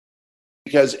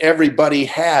because everybody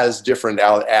has different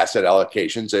asset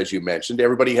allocations, as you mentioned.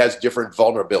 Everybody has different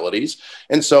vulnerabilities.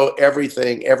 And so every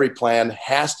plan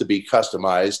has to be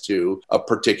customized to a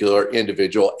particular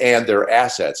individual and their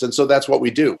assets. And so that's what we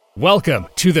do. Welcome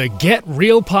to the Get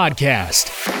Real Podcast,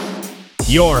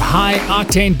 your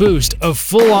high-octane boost of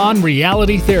full-on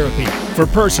reality therapy for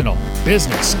personal,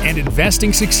 business, and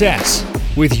investing success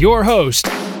with your host,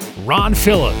 Ron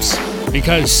Phillips,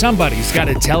 because somebody's got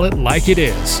to tell it like it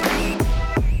is.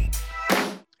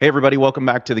 Hey, everybody. Welcome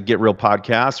back to the Get Real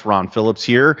Podcast. Ron Phillips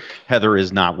here. Heather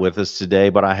is not with us today,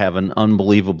 but I have an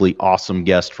unbelievably awesome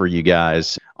guest for you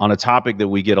guys on a topic that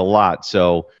we get a lot.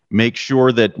 So make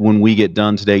sure that when we get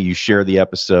done today, you share the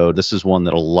episode. This is one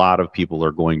that a lot of people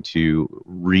are going to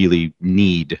really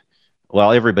need.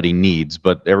 Well, everybody needs,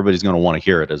 but everybody's going to want to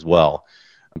hear it as well.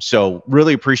 So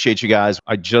really appreciate you guys.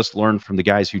 I just learned from the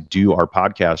guys who do our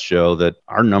podcast show that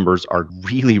our numbers are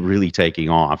really, really taking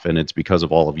off. And it's because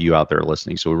of all of you out there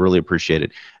listening. So we really appreciate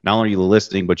it. Not only are you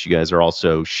listening, but you guys are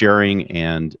also sharing.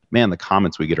 And man, the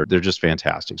comments we get they're just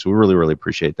fantastic. So we really, really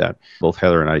appreciate that. Both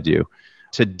Heather and I do.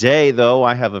 Today, though,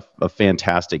 I have a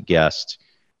fantastic guest.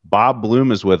 Bob Bloom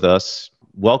is with us.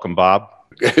 Welcome, Bob.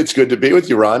 It's good to be with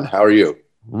you, Ron. How are you?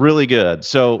 Really good.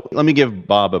 So let me give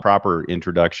Bob a proper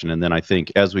introduction. And then I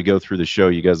think as we go through the show,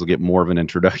 you guys will get more of an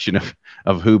introduction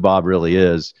of who Bob really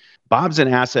is. Bob's an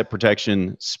asset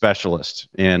protection specialist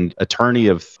and attorney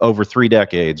of over 3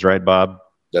 decades, right, Bob?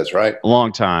 That's right. A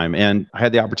long time. And I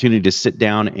had the opportunity to sit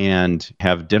down and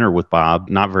have dinner with Bob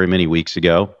not very many weeks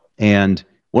ago. And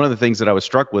one of the things that I was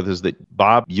struck with is that,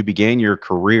 Bob, you began your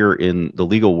career in the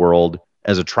legal world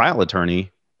as a trial attorney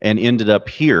and ended up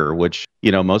here, which,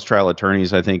 you know, most trial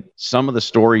attorneys, I think some of the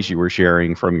stories you were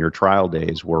sharing from your trial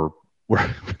days were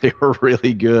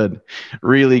really good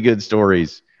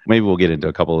stories. Maybe we'll get into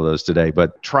a couple of those today,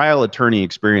 but trial attorney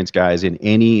experience, guys, in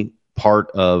any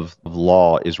part of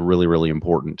law is really, really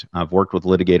important. I've worked with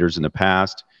litigators in the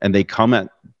past, and they come at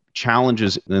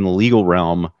challenges in the legal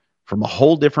realm from a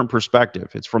whole different perspective.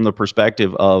 It's from the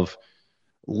perspective of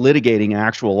litigating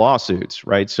actual lawsuits,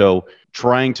 right? So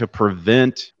trying to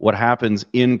prevent what happens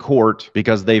in court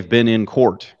because they've been in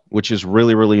court, which is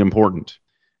really, really important.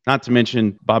 Not to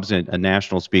mention, Bob's a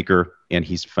national speaker, and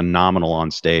he's phenomenal on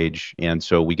stage. And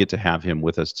so we get to have him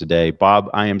with us today. Bob,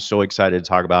 I am so excited to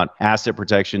talk about asset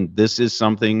protection. This is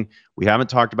something we haven't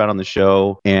talked about on the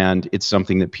show, and it's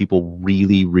something that people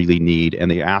really, really need.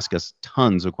 And they ask us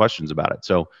tons of questions about it.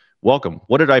 So welcome.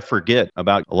 What did I forget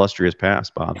about illustrious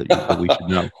past, Bob, that we should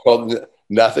know? Well,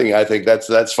 nothing. I think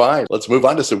that's fine. Let's move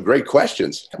on to some great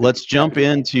questions. Let's jump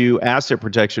into asset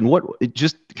protection.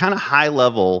 Just kind of high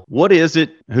level, what is it?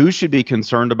 Who should be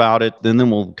concerned about it? Then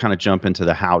we'll kind of jump into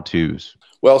the how-tos.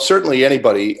 Well, certainly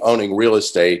anybody owning real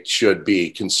estate should be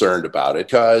concerned about it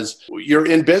because you're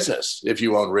in business if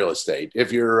you own real estate.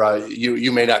 If you're,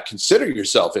 you may not consider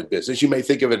yourself in business. You may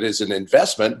think of it as an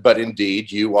investment, but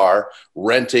indeed you are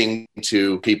renting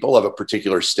to people of a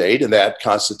particular state, and that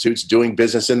constitutes doing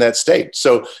business in that state.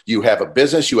 So you have a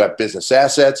business, you have business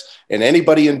assets, and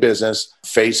anybody in business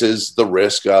faces the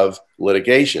risk of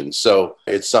litigation. So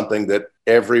it's something that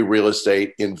every real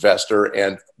estate investor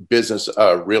and business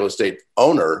real estate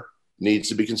owner needs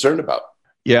to be concerned about.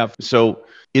 Yeah. So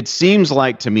it seems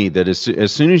like to me that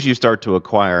as soon as you start to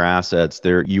acquire assets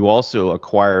there, you also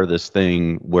acquire this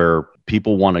thing where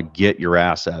people want to get your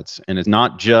assets. And it's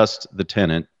not just the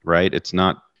tenant, right? It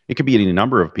could be any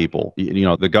number of people, you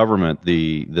know, the government,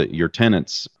 your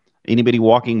tenants, anybody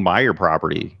walking by your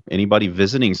property, anybody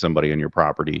visiting somebody on your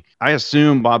property. I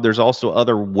assume, Bob, there's also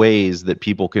other ways that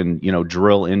people can, you know,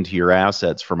 drill into your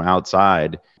assets from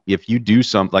outside. If you do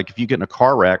something, like if you get in a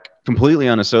car wreck completely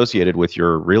unassociated with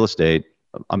your real estate,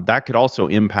 that could also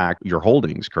impact your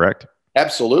holdings, correct?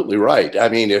 Absolutely right. I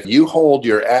mean, if you hold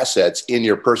your assets in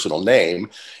your personal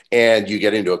name and you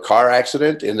get into a car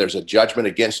accident and there's a judgment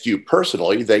against you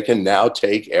personally, they can now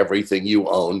take everything you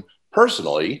own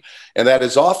personally. And that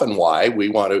is often why we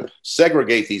want to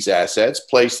segregate these assets,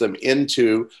 place them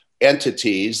into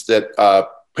entities that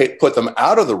put them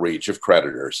out of the reach of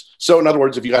creditors. So in other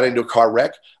words, if you got into a car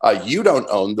wreck, you don't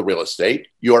own the real estate,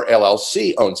 your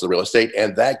LLC owns the real estate,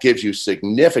 and that gives you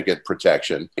significant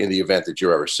protection in the event that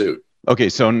you're ever sued. Okay,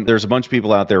 so there's a bunch of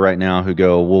people out there right now who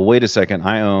go, well, wait a second,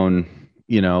 I own,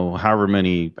 you know, however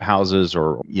many houses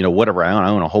or, you know, whatever I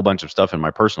own a whole bunch of stuff in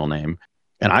my personal name.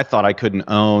 And I thought I couldn't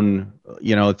own,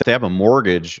 you know, if they have a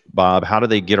mortgage, Bob, how do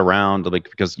they get around? Like,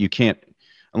 because you can't,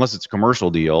 unless it's a commercial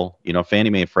deal, you know,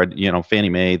 Fannie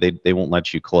Mae, they won't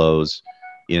let you close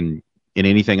in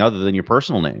anything other than your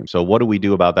personal name. So what do we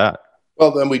do about that? Well,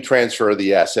 then we transfer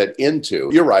the asset into,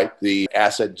 you're right, the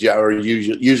asset, or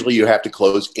usually you have to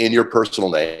close in your personal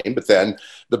name, but then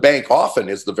the bank often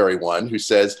is the very one who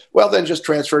says, well, then just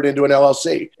transfer it into an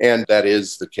LLC. And that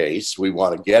is the case. We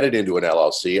want to get it into an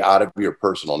LLC out of your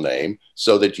personal name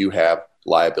so that you have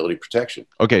liability protection.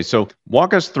 Okay, so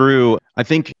walk us through, I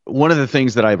think one of the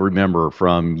things that I remember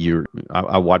from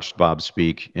I watched Bob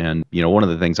speak, and one of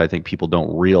the things I think people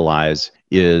don't realize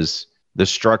is the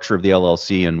structure of the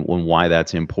LLC and why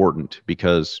that's important.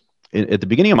 Because at the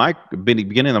beginning of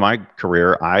my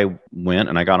career, I went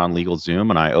and I got on LegalZoom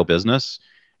and I owe business,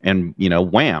 and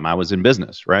wham, I was in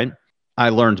business, right? I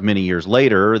learned many years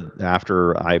later,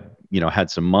 after I had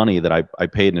some money, that I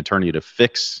paid an attorney to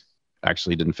fix.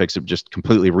 Actually didn't fix it, just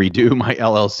completely redo my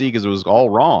LLC because it was all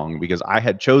wrong, because I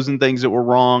had chosen things that were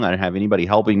wrong. I didn't have anybody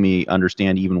helping me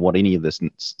understand even what any of this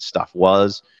stuff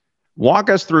was. Walk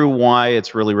us through why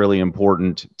it's really, really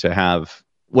important to have,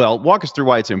 walk us through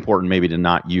why it's important maybe to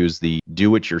not use the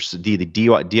DIY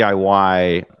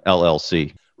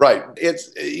LLC. Right.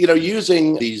 It's,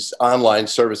 using these online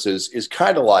services is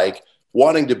kind of like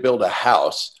wanting to build a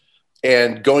house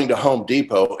and going to Home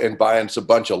Depot and buying a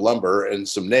bunch of lumber and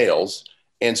some nails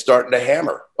and starting to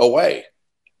hammer away.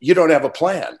 You don't have a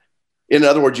plan. In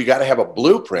other words, you got to have a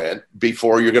blueprint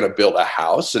before you're going to build a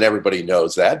house, and everybody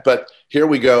knows that. But here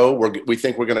we go. We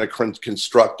think we're going to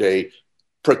construct a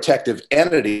protective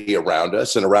entity around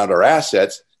us and around our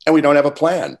assets, and we don't have a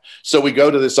plan. So we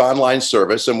go to this online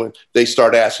service, and they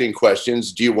start asking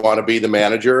questions. Do you want to be the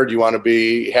manager? Or do you want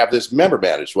to have this member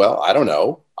managed? Well, I don't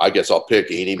know. I guess I'll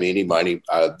pick eeny, meeny, miny,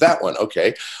 that one.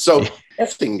 Okay. So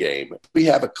testing game, we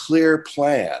have a clear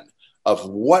plan of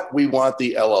what we want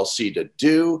the LLC to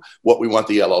do, what we want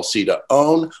the LLC to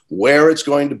own, where it's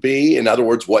going to be. In other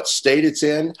words, what state it's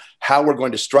in, how we're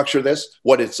going to structure this,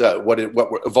 what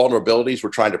vulnerabilities we're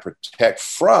trying to protect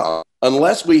from.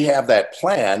 Unless we have that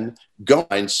plan,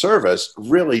 going service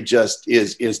really just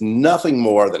is nothing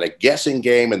more than a guessing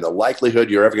game, and the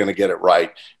likelihood you're ever going to get it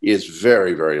right is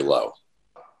very, very low.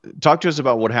 Talk to us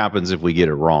about what happens if we get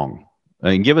it wrong.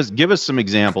 I mean, give us some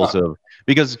examples of,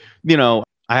 because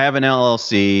I have an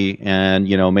LLC, and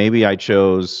maybe I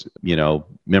chose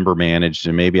member managed,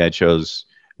 and maybe I chose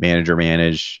manager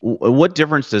managed. What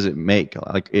difference does it make?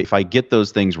 Like, if I get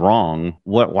those things wrong,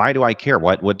 why do I care?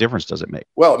 What difference does it make?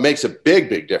 Well, it makes a big,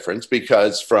 big difference,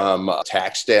 because from a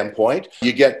tax standpoint,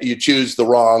 you choose the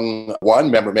wrong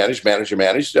one, member managed, manager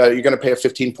managed, you're going to pay a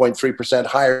 15.3%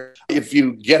 higher. If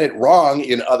you get it wrong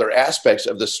in other aspects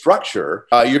of the structure,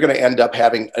 you're going to end up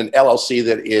having an LLC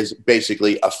that is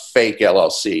basically a fake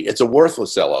LLC. It's a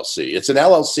worthless LLC. It's an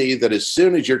LLC that as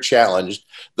soon as you're challenged,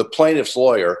 the plaintiff's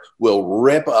lawyer will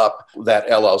rip up that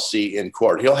LLC in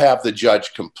court. He'll have the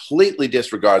judge completely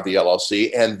disregard the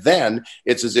LLC, and then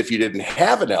it's as if you didn't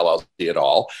have an LLC at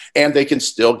all, and they can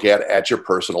still get at your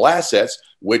personal assets,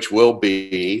 which will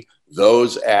be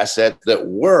those assets that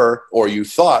were, or you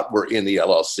thought were in the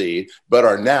LLC, but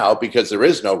are now, because there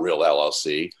is no real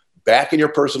LLC, back in your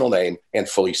personal name and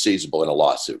fully seizable in a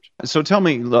lawsuit. So tell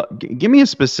me, give me a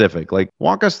specific,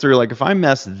 walk us through, if I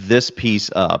mess this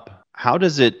piece up, how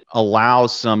does it allow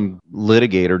some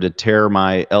litigator to tear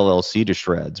my LLC to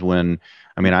shreds when,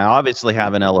 I obviously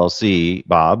have an LLC,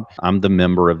 Bob. I'm the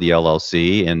member of the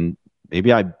LLC, and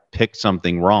maybe I picked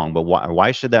something wrong, but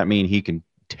why should that mean he can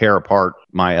tear apart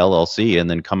my LLC and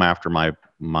then come after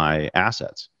my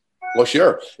assets? Well,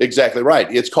 sure. Exactly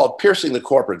right. It's called piercing the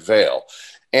corporate veil.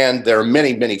 And there are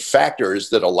many, many factors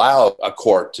that allow a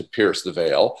court to pierce the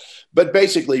veil. But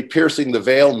basically, piercing the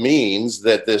veil means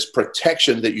that this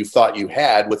protection that you thought you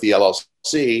had with the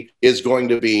LLC is going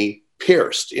to be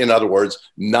pierced. In other words,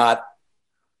 not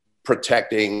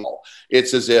protecting.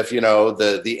 It's as if,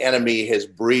 the enemy has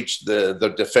breached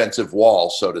the defensive wall,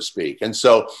 so to speak. And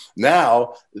so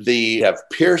now they have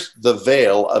pierced the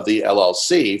veil of the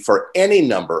LLC for any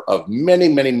number of many,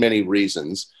 many, many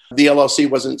reasons. The LLC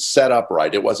wasn't set up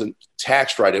right. It wasn't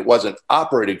taxed right. It wasn't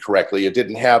operated correctly. It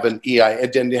didn't have an EI.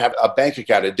 It didn't have a bank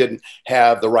account. It didn't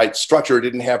have the right structure. It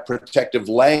didn't have protective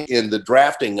language in the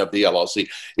drafting of the LLC.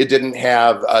 It didn't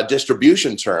have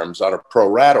distribution terms on a pro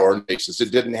rata basis.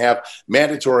 It didn't have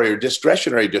mandatory or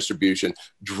discretionary distribution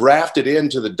drafted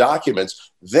into the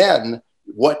documents. Then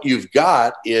what you've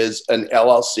got is an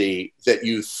LLC that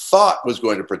you thought was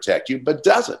going to protect you, but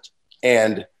doesn't.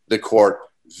 And the court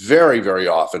very, very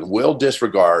often will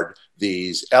disregard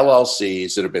these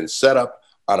LLCs that have been set up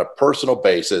on a personal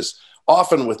basis,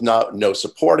 often with no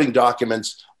supporting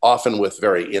documents, often with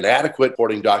very inadequate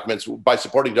supporting documents. By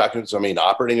supporting documents, I mean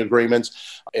operating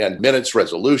agreements and minutes,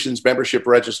 resolutions, membership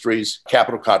registries,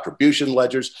 capital contribution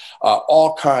ledgers,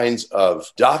 all kinds of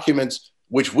documents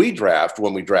which we draft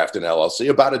when we draft an LLC,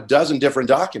 about a dozen different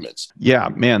documents. Yeah,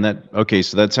 man, okay,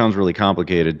 so that sounds really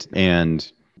complicated.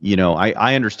 And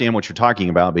I understand what you're talking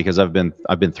about because I've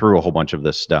been through a whole bunch of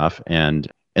this stuff,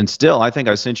 and still I think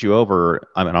I sent you over.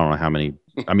 I don't know how many.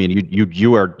 I mean,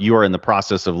 you are in the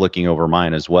process of looking over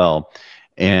mine as well.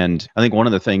 And I think one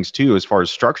of the things too, as far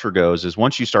as structure goes, is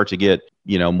once you start to get,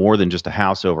 more than just a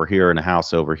house over here and a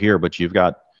house over here, but you've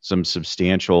got some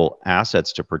substantial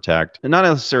assets to protect. And not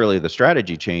necessarily the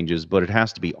strategy changes, but it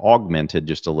has to be augmented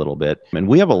just a little bit. And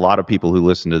we have a lot of people who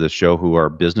listen to this show who are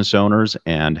business owners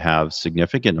and have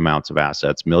significant amounts of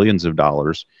assets, millions of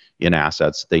dollars in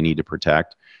assets they need to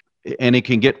protect. And it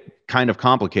can get kind of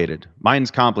complicated. Mine's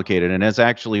complicated. And as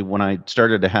actually when I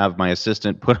started to have my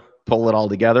assistant pull it all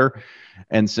together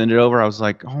and send it over, I was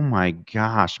like, oh my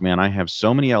gosh, man, I have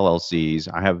so many LLCs.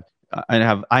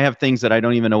 I have things that I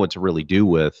don't even know what to really do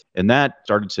with. And that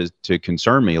started to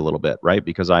concern me a little bit, right?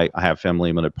 Because I have family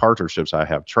limited partnerships, I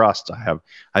have trusts, I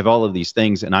have all of these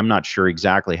things, and I'm not sure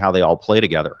exactly how they all play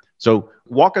together. So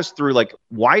walk us through, like,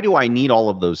 why do I need all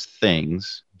of those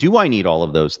things? Do I need all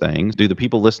of those things? Do the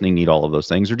people listening need all of those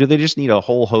things? Or do they just need a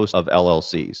whole host of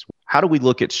LLCs? How do we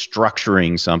look at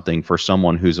structuring something for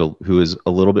someone who is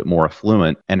a little bit more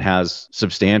affluent and has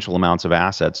substantial amounts of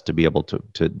assets to be able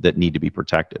to that need to be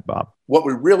protected, Bob? What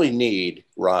we really need,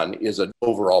 Ron, is an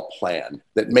overall plan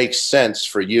that makes sense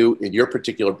for you in your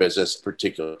particular business,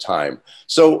 particular time.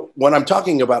 So when I'm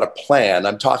talking about a plan,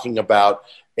 I'm talking about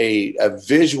a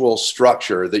visual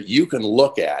structure that you can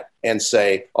look at and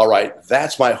say, all right,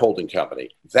 that's my holding company.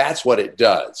 That's what it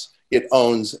does. It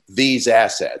owns these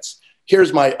assets.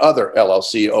 Here's my other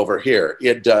LLC over here.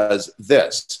 It does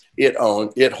this. It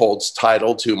holds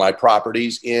title to my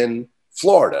properties in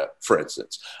Florida, for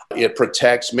instance. It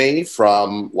protects me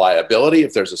from liability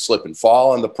if there's a slip and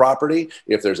fall on the property,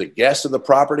 if there's a guest of the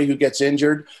property who gets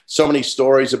injured. So many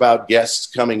stories about guests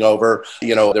coming over.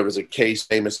 There was a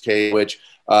famous case, which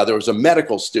there was a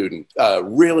medical student, a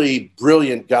really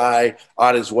brilliant guy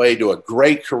on his way to a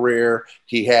great career.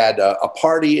 He had a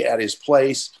party at his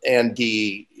place, and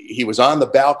he was on the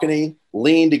balcony,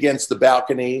 leaned against the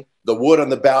balcony. The wood on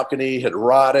the balcony had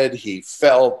rotted. He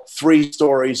fell 3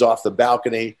 stories off the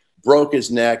balcony, broke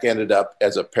his neck, ended up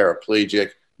as a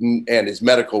paraplegic, and his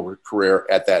medical career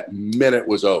at that minute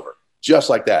was over.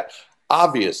 Just like that.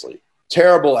 Obviously,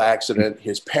 terrible accident.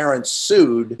 His parents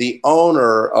sued the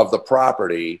owner of the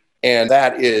property. And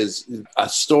that is a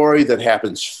story that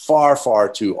happens far, far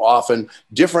too often.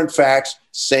 Different facts,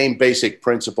 same basic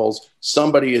principles.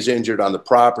 Somebody is injured on the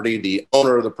property. The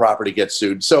owner of the property gets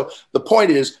sued. So the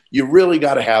point is, you really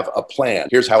got to have a plan.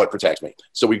 Here's how it protects me.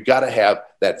 So we've got to have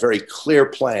that very clear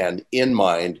plan in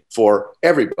mind for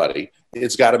everybody.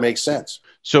 It's got to make sense.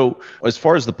 So as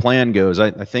far as the plan goes,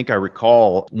 I think I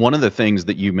recall one of the things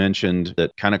that you mentioned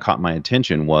that kind of caught my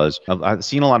attention was I've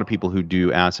seen a lot of people who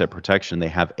do asset protection. They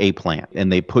have a plan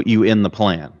and they put you in the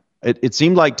plan. It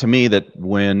seemed like to me that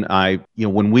when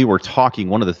we were talking,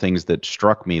 one of the things that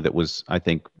struck me that was, I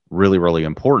think, really, really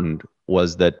important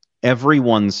was that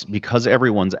because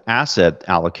everyone's asset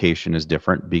allocation is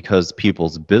different, because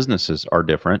people's businesses are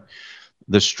different,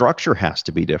 the structure has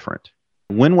to be different.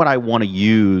 When would I want to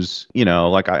use, when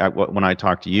I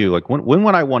talk to you, like when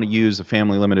would I want to use a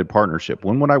family limited partnership?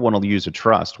 When would I want to use a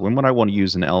trust? When would I want to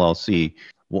use an LLC?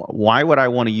 Why would I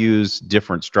want to use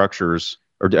different structures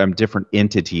or different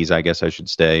entities, I guess I should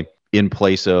say, in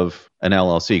place of an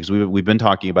LLC? Because we've been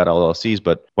talking about LLCs,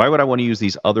 but why would I want to use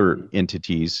these other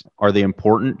entities? Are they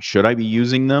important? Should I be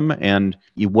using them? And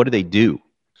what do they do?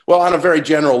 Well, on a very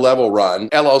general level, Ron,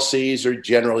 LLCs are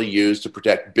generally used to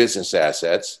protect business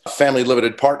assets. Family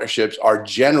limited partnerships are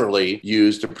generally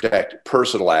used to protect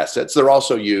personal assets. They're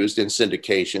also used in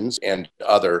syndications and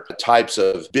other types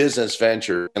of business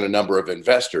venture and a number of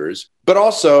investors. But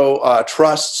also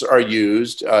trusts are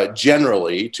used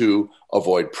generally to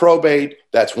avoid probate.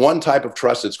 That's one type of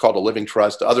trust. It's called a living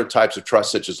trust. Other types of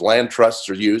trusts, such as land trusts,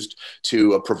 are used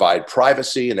to provide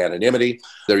privacy and anonymity.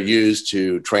 They're used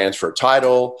to transfer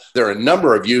title. There are a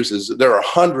number of uses. There are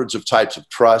hundreds of types of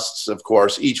trusts, of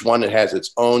course. Each one has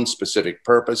its own specific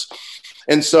purpose.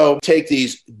 And so take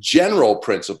these general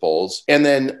principles and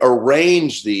then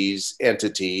arrange these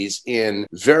entities in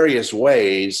various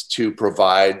ways to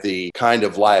provide the kind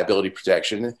of liability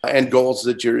protection and goals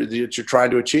that you're trying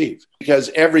to achieve.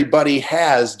 Because everybody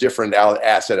has different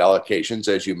asset allocations,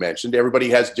 as you mentioned.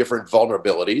 Everybody has different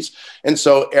vulnerabilities. And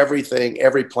so every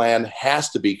plan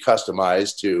has to be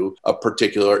customized to a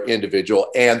particular individual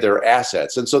and their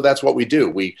assets. And so that's what we do.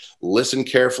 We listen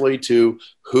carefully to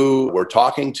who we're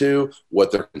talking to,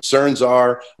 what their concerns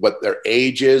are, what their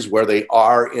age is, where they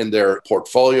are in their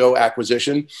portfolio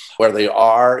acquisition, where they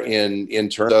are in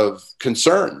terms of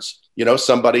concerns.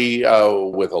 Somebody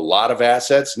with a lot of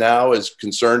assets now is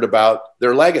concerned about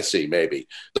their legacy, maybe.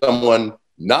 Someone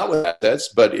not with assets,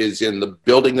 but is in the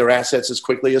building their assets as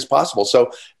quickly as possible.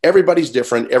 So everybody's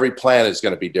different. Every plan is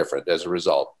going to be different as a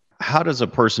result. How does a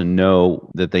person know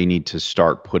that they need to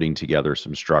start putting together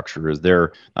some structure?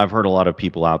 I've heard a lot of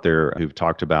people out there who've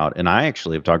talked about, and I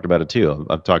actually have talked about it too.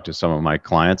 I've talked to some of my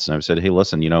clients and I've said, hey,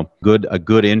 listen, a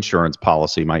good insurance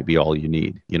policy might be all you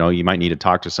need. You might need to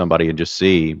talk to somebody and just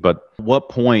see, but at what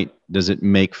point does it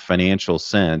make financial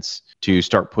sense to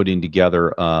start putting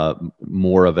together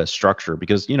more of a structure?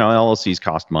 Because, LLCs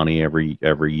cost money every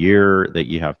year, that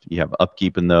you have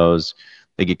upkeep in those.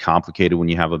 They get complicated when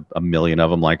you have a million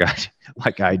of them, like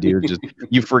I do. Just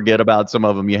you forget about some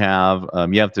of them you have.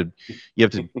 You have to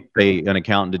pay an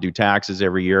accountant to do taxes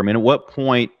every year. I mean, at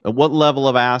what level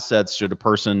of assets should a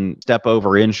person step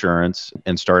over insurance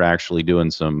and start actually doing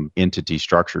some entity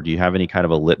structure? Do you have any kind of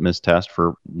a litmus test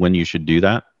for when you should do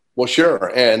that? Well,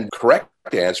 sure. And correct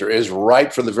answer is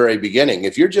right from the very beginning.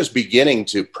 If you're just beginning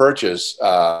to purchase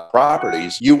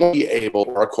properties, you won't be able,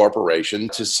 for a corporation,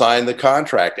 to sign the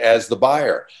contract as the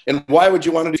buyer. And why would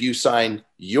you want to? If you sign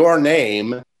your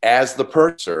name as the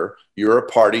purchaser, you're a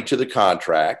party to the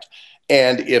contract.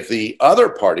 And if the other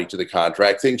party to the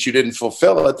contract thinks you didn't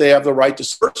fulfill it, they have the right to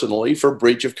sue personally for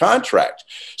breach of contract.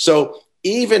 So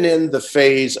even in the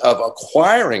phase of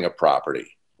acquiring a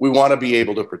property, we want to be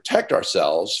able to protect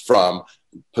ourselves from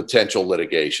potential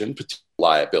litigation, potential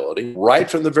liability right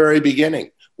from the very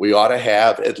beginning. We ought to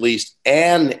have at least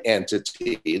an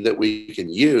entity that we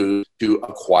can use to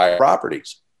acquire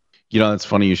properties. It's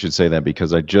funny you should say that,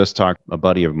 because I just talked to a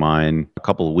buddy of mine a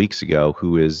couple of weeks ago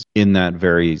who is in that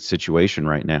very situation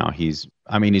right now. He's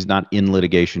not in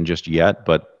litigation just yet,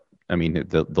 but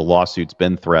the lawsuit's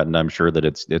been threatened. I'm sure that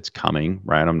it's coming,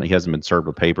 right? He hasn't been served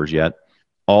with papers yet.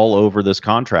 All over this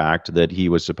contract that he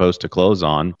was supposed to close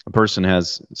on, a person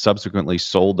has subsequently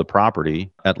sold the property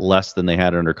at less than they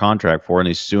had it under contract for, and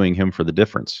he's suing him for the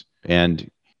difference. And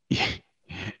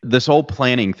this whole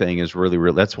planning thing is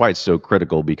really, that's why it's so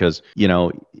critical, because,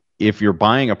 if you're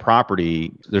buying a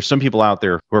property, there's some people out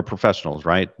there who are professionals,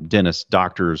 right? Dentists,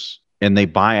 doctors, and they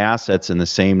buy assets in the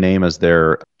same name as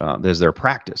their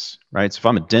practice, right? So if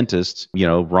I'm a dentist,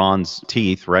 Ron's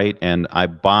Teeth, right? And I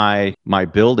buy my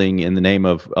building in the name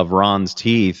of Ron's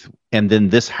Teeth, and then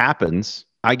this happens,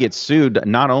 I get sued.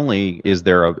 Not only is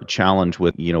there a challenge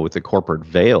with the corporate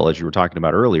veil, as you were talking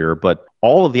about earlier, but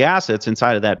all of the assets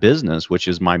inside of that business, which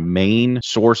is my main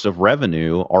source of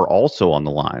revenue, are also on the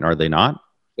line, are they not?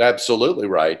 Absolutely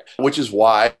right, which is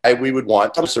why we would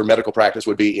want their medical practice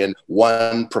would be in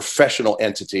one professional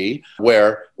entity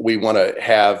where we want to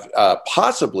have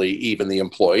possibly even the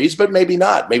employees, but maybe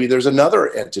not. Maybe there's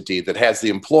another entity that has the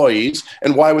employees.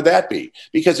 And why would that be?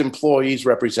 Because employees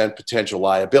represent potential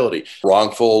liability,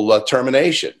 wrongful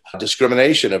termination,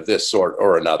 discrimination of this sort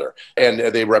or another. And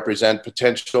they represent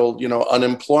potential,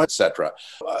 unemployment, et cetera.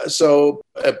 So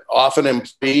often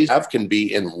employees can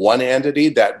be in one entity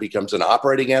that becomes an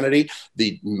operating entity.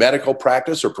 The medical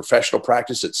practice or professional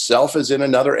practice itself is in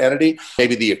another entity.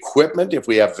 Maybe the equipment, if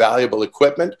we have valuable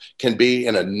equipment, can be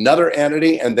in another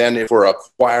entity. And then if we're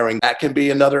acquiring, that can be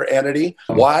another entity.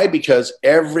 Why? Because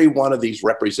every one of these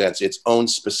represents its own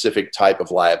specific type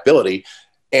of liability.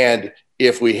 And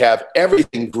if we have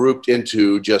everything grouped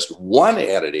into just one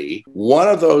entity, one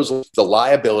of those, the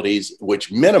liabilities,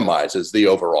 which minimizes the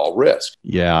overall risk.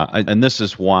 Yeah. And this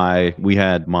is why we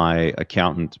had my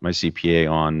accountant, my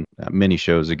CPA on many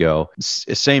shows ago.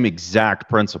 Same exact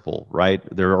principle, right?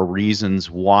 There are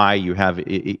reasons why you have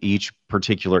each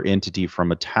particular entity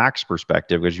from a tax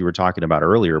perspective, as you were talking about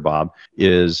earlier, Bob,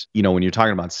 is, when you're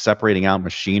talking about separating out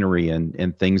machinery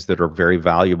and things that are very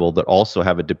valuable that also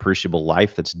have a depreciable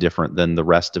life that's different than the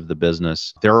rest of the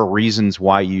business, there are reasons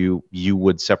why you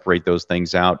would separate those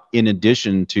things out in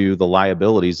addition to the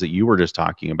liabilities that you were just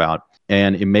talking about.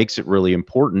 And it makes it really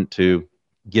important to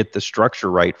get the structure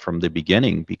right from the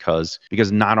beginning, because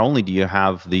not only do you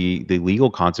have the legal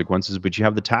consequences, but you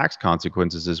have the tax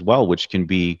consequences as well, which can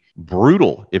be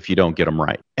brutal if you don't get them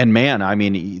right. And man,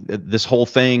 this whole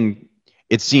thing,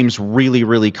 it seems really,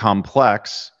 really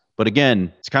complex. But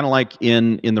again, it's kind of like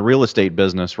in the real estate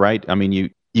business, right?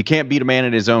 You can't beat a man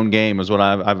at his own game, is what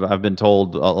I've been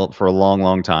told for a long,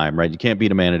 long time, right? You can't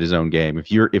beat a man at his own game. If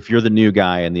you're the new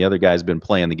guy and the other guy's been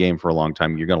playing the game for a long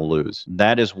time, you're going to lose.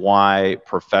 That is why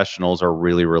professionals are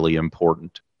really, really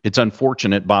important. It's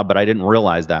unfortunate, Bob, but I didn't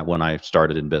realize that when I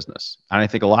started in business. And I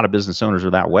think a lot of business owners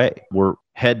are that way. We're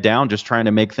head down just trying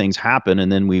to make things happen.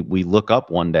 And then we look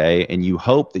up one day and you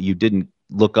hope that you didn't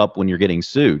look up when you're getting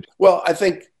sued. Well, I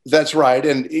think that's right.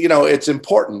 And, it's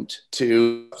important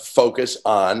to focus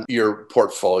on your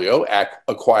portfolio,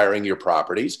 acquiring your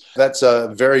properties. That's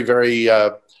a very, very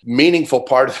meaningful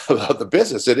part of the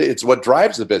business. It's what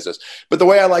drives the business. But the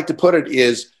way I like to put it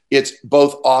is it's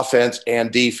both offense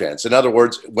and defense. In other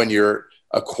words, when you're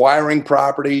acquiring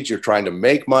properties, you're trying to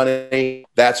make money,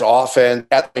 that's offense.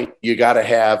 You got to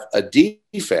have a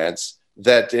defense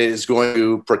that is going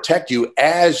to protect you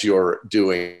as you're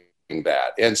doing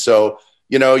that. And so,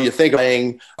 you think of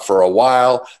playing for a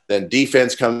while, then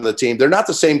defense comes to the team. They're not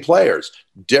the same players.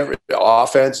 Different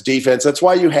offense, defense. That's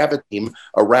why you have a team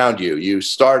around you. You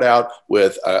start out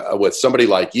with somebody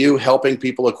like you helping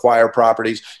people acquire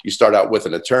properties. You start out with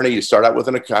an attorney. You start out with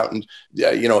an accountant.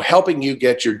 Helping you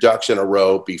get your ducks in a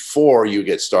row before you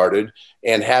get started,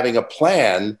 and having a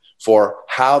plan for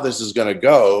how this is going to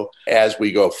go as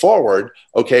we go forward.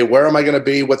 Okay, where am I going to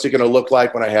be? What's it going to look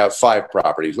like when I have 5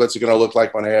 properties? What's it going to look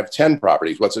like when I have 10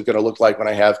 properties? What's it going to look like when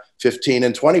I have 15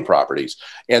 and 20 properties,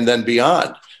 and then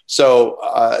beyond? So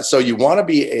you want to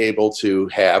be able to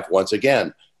have, once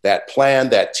again, that plan,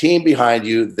 that team behind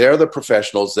you. They're the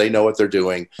professionals. They know what they're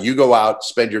doing. You go out,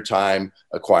 spend your time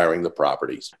acquiring the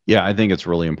properties. Yeah, I think it's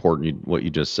really important what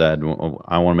you just said.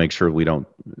 I want to make sure we don't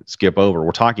skip over.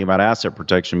 We're talking about asset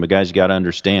protection, but guys, you got to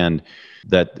understand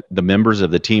that the members of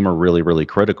the team are really, really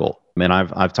critical. I mean,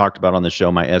 I've talked about on the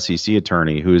show my SEC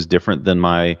attorney, who is different than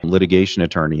my litigation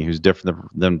attorney, who's different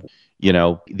than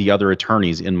the other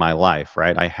attorneys in my life,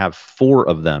 right? I have 4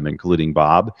 of them, including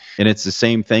Bob. And it's the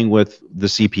same thing with the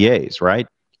CPAs, right?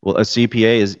 Well, a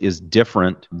CPA is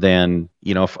different than,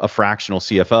 a fractional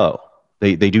CFO.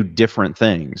 They do different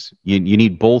things. You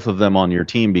need both of them on your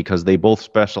team because they both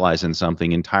specialize in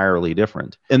something entirely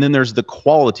different. And then there's the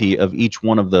quality of each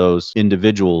one of those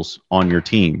individuals on your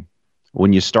team.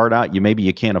 When you start out, maybe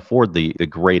you can't afford the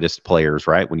greatest players,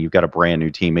 right? When you've got a brand new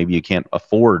team, maybe you can't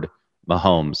afford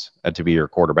Mahomes to be your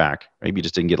quarterback. Maybe you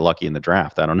just didn't get lucky in the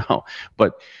draft. I don't know.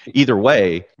 But either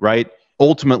way, right?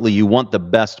 Ultimately, you want the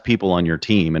best people on your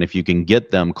team. And if you can get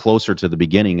them closer to the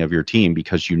beginning of your team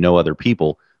because you know other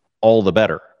people, all the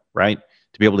better, right?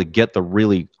 To be able to get the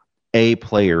really A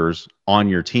players on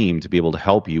your team to be able to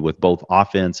help you with both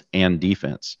offense and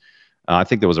defense. I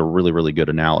think that was a really, really good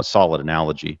solid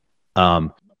analogy.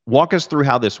 Walk us through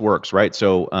how this works, right?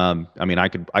 So, I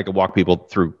could walk people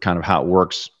through kind of how it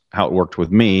worked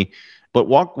with me, but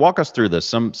walk us through this.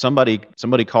 Somebody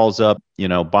calls up,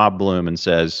 Bob Bloom, and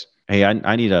says, "Hey,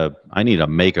 I need a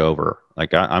makeover.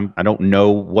 Like I don't know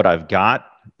what I've got."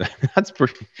 That's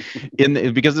pretty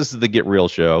because this is the Get Real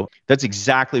show. That's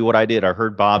exactly what I did. I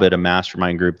heard Bob at a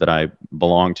mastermind group that I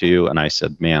belong to, and I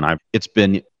said, "Man, it's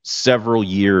been several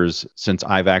years since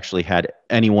I've actually had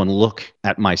anyone look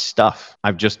at my stuff.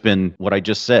 I've just been what I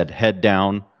just said, head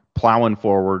down, plowing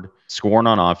forward, scoring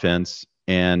on offense."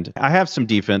 And I have some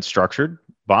defense structured,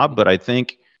 Bob, but I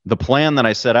think the plan that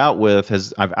I set out with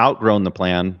I've outgrown the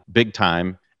plan big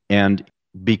time. And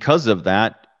because of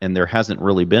that, and there hasn't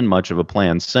really been much of a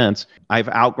plan since, I've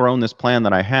outgrown this plan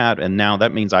that I had. And now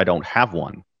that means I don't have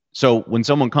one. So when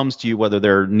someone comes to you, whether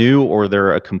they're new or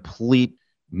they're a complete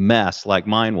mess like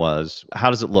mine was, how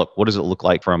does it look? What does it look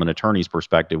like from an attorney's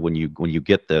perspective when you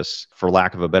get this, for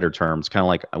lack of a better term? It's kind of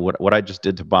like what I just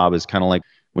did to Bob is kind of like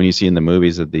when you see in the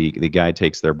movies that the guy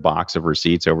takes their box of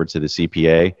receipts over to the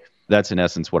CPA. That's in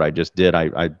essence what I just did.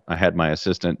 I had my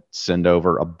assistant send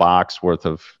over a box worth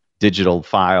of digital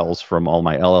files from all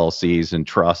my LLCs and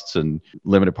trusts and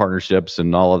limited partnerships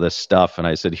and all of this stuff. And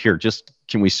I said, here,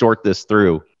 can we sort this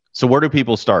through? So where do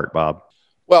people start, Bob?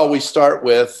 Well, we start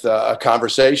with a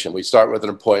conversation. We start with an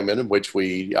appointment in which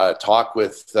we talk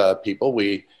with people.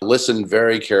 We listen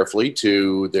very carefully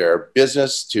to their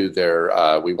business,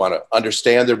 we want to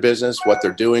understand their business, what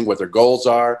they're doing, what their goals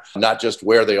are, not just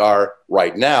where they are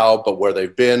right now, but where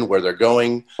they've been, where they're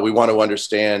going. We want to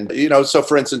understand, so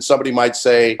for instance, somebody might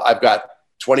say, I've got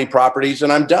 20 properties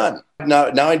and I'm done.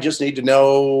 Now I just need to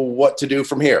know what to do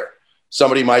from here.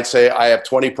 Somebody might say, I have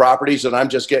 20 properties and I'm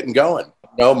just getting going.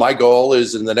 No, my goal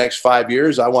is in the next 5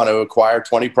 years, I want to acquire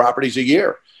 20 properties a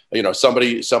year.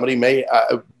 Somebody may,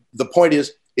 the point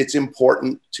is, it's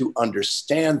important to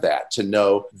understand that, to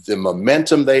know the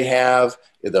momentum they have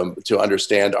them to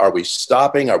understand, are we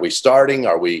stopping? Are we starting?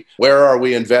 Where are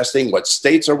we investing? What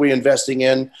states are we investing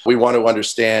in? We want to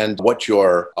understand what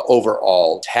your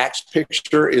overall tax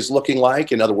picture is looking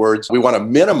like. In other words, we want to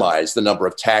minimize the number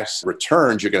of tax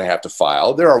returns you're going to have to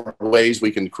file. There are ways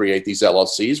we can create these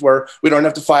LLCs where we don't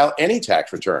have to file any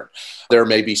tax return. There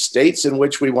may be states in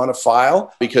which we want to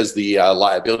file because the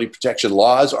liability protection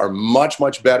laws are much,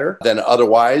 much better than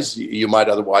you might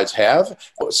otherwise have.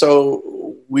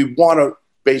 So we want to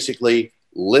basically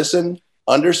listen,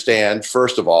 understand,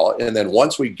 first of all, and then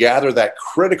once we gather that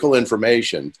critical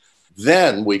information,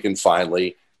 then we can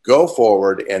finally go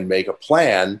forward and make a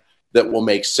plan that will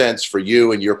make sense for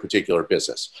you and your particular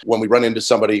business. When we run into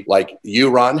somebody like you,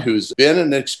 Ron, who's been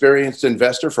an experienced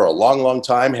investor for a long, long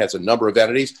time, has a number of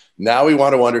entities, now we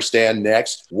want to understand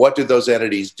next, what do those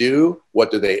entities do?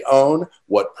 What do they own?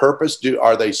 What purpose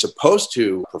are they supposed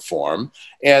to perform?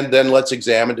 And then let's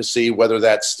examine to see whether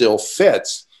that still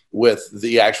fits with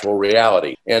the actual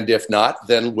reality. And if not,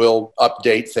 then we'll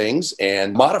update things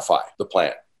and modify the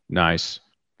plan. Nice.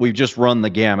 We've just run the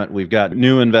gamut. We've got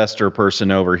new investor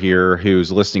person over here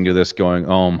who's listening to this going,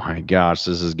 oh my gosh,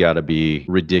 this has got to be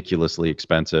ridiculously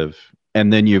expensive.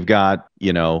 And then you've got,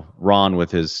 Ron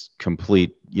with his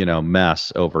complete,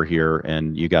 mess over here,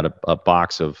 and you got a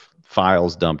box of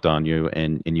files dumped on you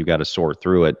and you got to sort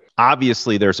through it.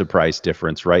 Obviously, there's a price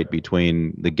difference, right,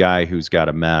 between the guy who's got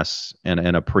a mess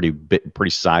and a pretty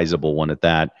sizable one at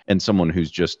that, and someone who's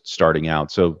just starting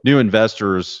out. So new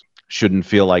investors shouldn't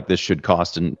feel like this should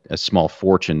cost a small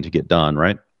fortune to get done,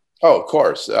 right? Oh, of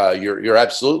course. You're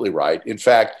absolutely right. In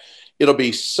fact, it'll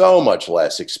be so much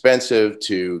less expensive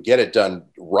to get it done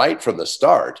right from the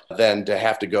start than to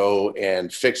have to go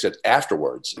and fix it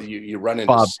afterwards. You run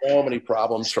into Bob, so many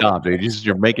problems. Stop, dude.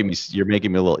 You're making me a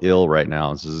little ill right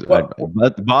now.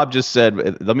 Bob just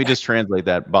said, let me just translate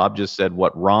that. Bob just said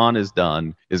what Ron has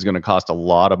done is going to cost a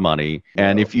lot of money.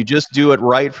 And if you just do it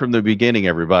right from the beginning,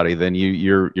 everybody, then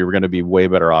you're going to be way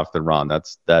better off than Ron.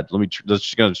 That's that.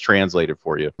 Just going to translate it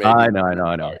for you. Maybe. I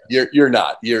know. You're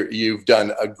not. You've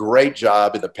done a great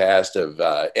job in the past of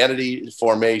entity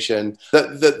formation.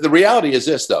 The reality is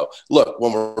this, though. Look,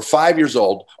 when we're 5 years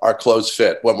old, our clothes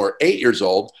fit. When we're 8 years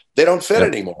old, they don't fit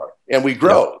anymore. And we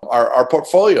grow. Our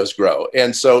portfolios grow.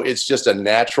 And so it's just a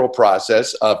natural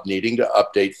process of needing to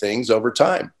update things over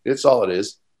time. It's all it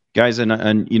is. Guys, and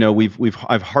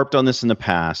I've harped on this in the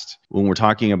past when we're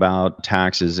talking about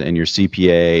taxes and your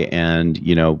CPA and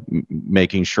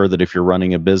making sure that if you're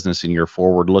running a business and you're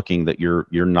forward looking, that you're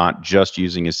not just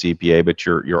using a CPA, but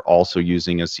you're also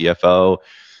using a CFO,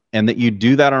 and that you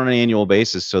do that on an annual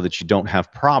basis so that you don't have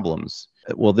problems.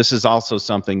 Well, this is also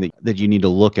something that you need to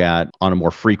look at on a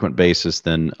more frequent basis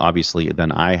than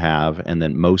I have and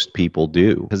than most people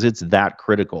do, because it's that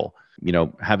critical.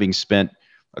 Having spent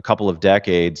a couple of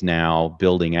decades now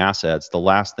building assets, the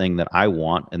last thing that I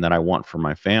want and that I want for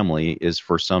my family is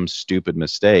for some stupid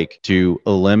mistake to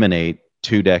eliminate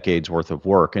 2 decades worth of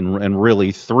work, and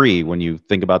really 3 when you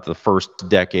think about the first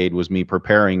decade was me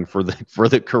preparing for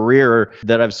the career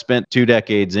that I've spent 2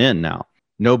 decades in now.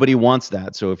 Nobody wants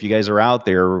that. So if you guys are out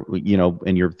there,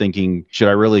 and you're thinking, should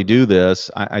I really do this?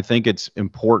 I think it's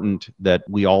important that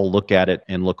we all look at it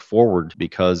and look forward,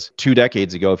 because 2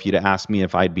 decades ago, if you'd asked me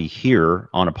if I'd be here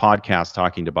on a podcast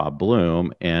talking to Bob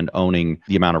Bloom and owning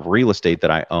the amount of real estate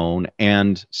that I own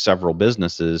and several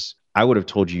businesses, I would have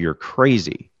told you you're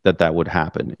crazy that would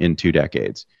happen in 2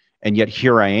 decades. And yet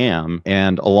here I am.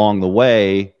 And along the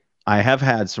way, I have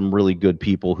had some really good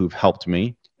people who've helped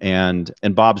me. And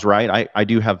Bob's right. I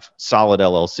do have solid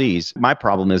LLCs. My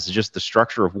problem is just the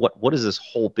structure of what does this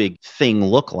whole big thing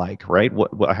look like, right?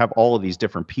 What I have all of these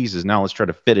different pieces. Now let's try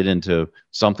to fit it into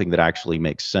something that actually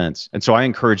makes sense. And so I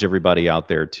encourage everybody out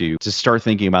there to start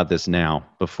thinking about this now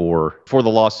before the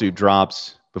lawsuit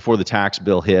drops, before the tax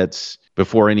bill hits,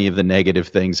 before any of the negative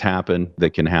things happen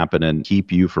that can happen and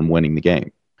keep you from winning the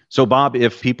game. So Bob,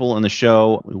 if people on the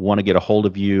show want to get a hold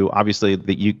of you, obviously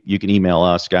that you can email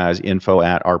us, guys,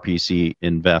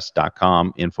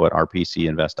 info@rpcinvest.com,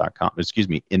 info@rpcinvest.com,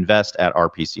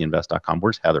 invest@rpcinvest.com.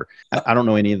 Where's Heather? I don't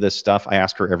know any of this stuff. I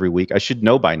ask her every week. I should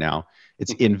know by now.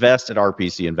 It's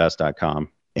invest@rpcinvest.com.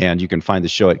 And you can find the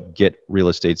show at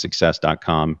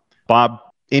getrealestatesuccess.com. Bob,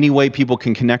 any way people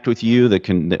can connect with you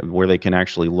where they can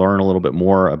actually learn a little bit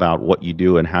more about what you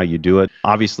do and how you do it?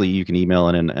 Obviously, you can email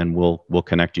in and we'll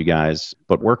connect you guys.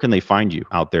 But where can they find you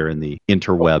out there in the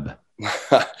interweb?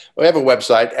 We have a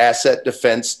website,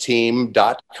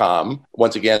 assetdefenseteam.com.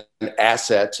 Once again,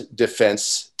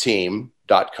 assetdefenseteam.com.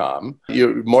 info@assetdefenseteam.com.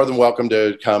 You're more than welcome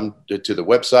to come to the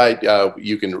website.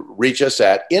 You can reach us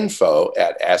at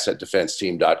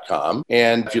info@assetdefenseteam.com.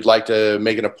 And if you'd like to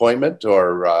make an appointment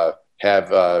or have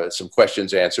some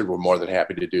questions answered, we're more than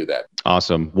happy to do that.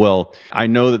 Awesome. Well, I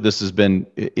know that this has been,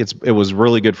 it was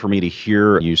really good for me to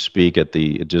hear you speak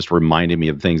it just reminded me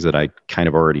of things that I kind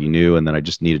of already knew and then I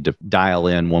just needed to dial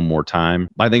in one more time.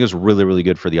 I think it was really, really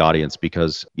good for the audience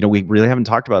because, we really haven't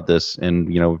talked about this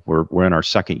and, we're in our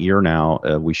second year now.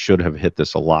 We should have hit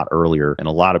this a lot earlier and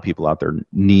a lot of people out there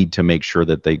need to make sure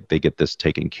that they get this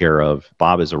taken care of.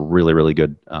 Bob is a really, really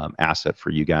good asset for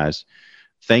you guys.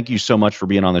 Thank you so much for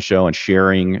being on the show and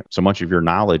sharing so much of your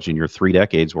knowledge and your 3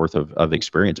 decades worth of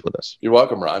experience with us. You're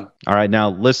welcome, Ron. All right. Now,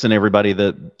 listen, everybody,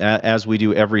 as we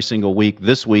do every single week,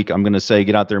 this week, I'm going to say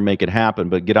get out there and make it happen,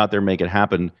 but get out there and make it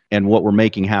happen. And what we're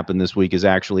making happen this week is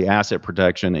actually asset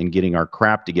protection and getting our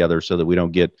crap together so that we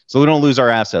don't lose our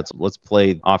assets. Let's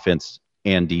play offense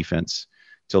and defense.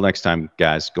 Till next time,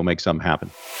 guys, go make something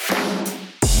happen.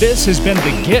 This has been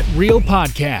the Get Real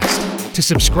Podcast. To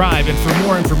subscribe and for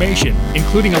more information,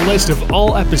 including a list of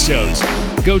all episodes,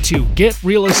 go to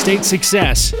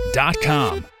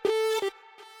getrealestatesuccess.com.